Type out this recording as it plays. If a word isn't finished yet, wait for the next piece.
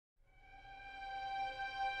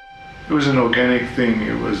It was an organic thing.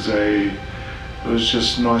 It was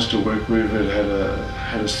just nice to work with. It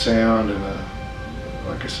had a sound and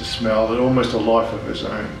I guess a smell, and almost a life of its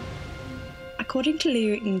own. According to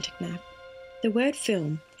Leo Intignac, the word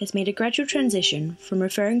film has made a gradual transition from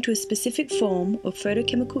referring to a specific form of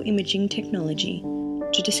photochemical imaging technology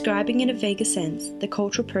to describing in a vaguer sense the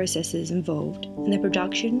cultural processes involved in the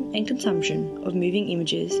production and consumption of moving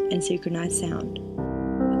images and synchronized sound.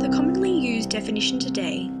 The commonly used definition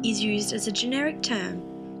today is used as a generic term,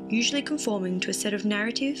 usually conforming to a set of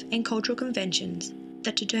narrative and cultural conventions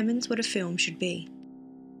that determines what a film should be.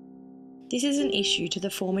 This is an issue to the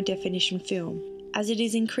former definition film, as it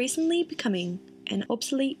is increasingly becoming an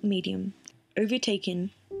obsolete medium, overtaken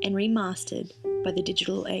and remastered by the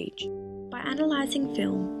digital age. By analysing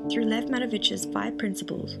film through Lev Matovich's 5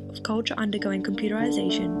 principles of culture undergoing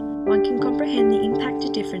computerization, one can comprehend the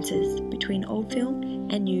impacted differences between old film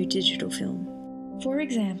and new digital film. For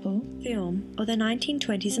example, film of the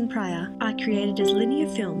 1920s and prior are created as linear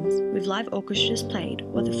films with live orchestras played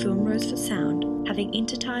while the film rolls for sound, having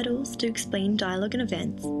intertitles to explain dialogue and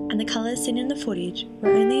events, and the colours seen in the footage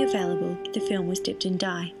were only available if the film was dipped in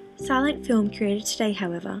dye. Silent film created today,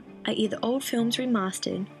 however, are either old films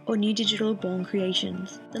remastered or new digital-born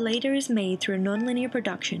creations. The latter is made through a non-linear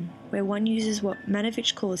production, where one uses what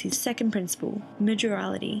Matovich calls his second principle,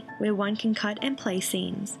 modularity, where one can cut and play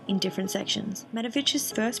scenes in different sections.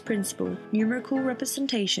 Matovich's first principle, numerical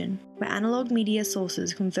representation, where analog media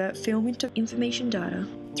sources convert film into information data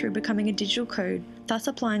through becoming a digital code, thus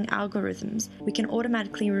applying algorithms, we can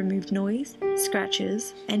automatically remove noise,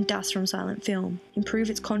 scratches, and dust from silent film, improve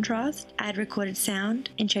its contrast, add recorded sound,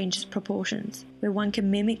 and change its proportions, where one can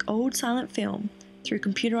mimic old silent film through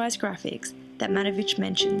computerized graphics that Matovich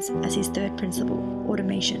mentions as his third principle,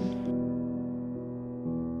 automation.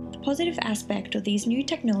 The positive aspect of these new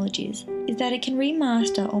technologies is that it can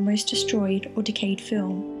remaster almost destroyed or decayed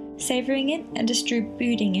film, savouring it and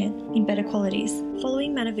distributing it in better qualities.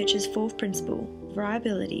 Following Matovich's fourth principle,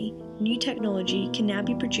 variability, new technology can now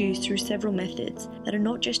be produced through several methods that are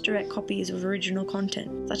not just direct copies of original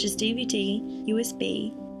content, such as DVD,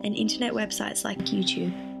 USB, and internet websites like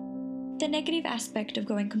YouTube. The negative aspect of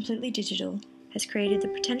going completely digital has created the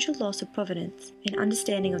potential loss of provenance and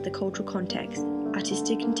understanding of the cultural context,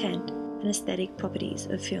 artistic intent, and aesthetic properties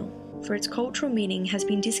of film. For its cultural meaning has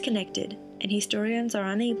been disconnected, and historians are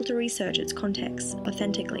unable to research its context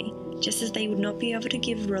authentically, just as they would not be able to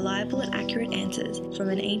give reliable and accurate answers from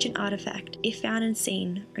an ancient artifact if found and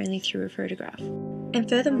seen only through a photograph. And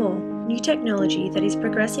furthermore, new technology that is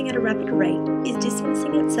progressing at a rapid rate is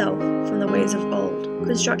distancing itself from the ways of old,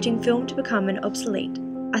 constructing film to become an obsolete,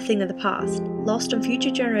 a thing of the past, lost on future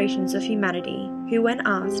generations of humanity who, when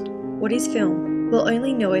asked, "What is film?" will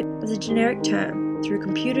only know it as a generic term through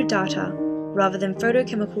computer data rather than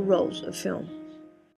photochemical rolls of film.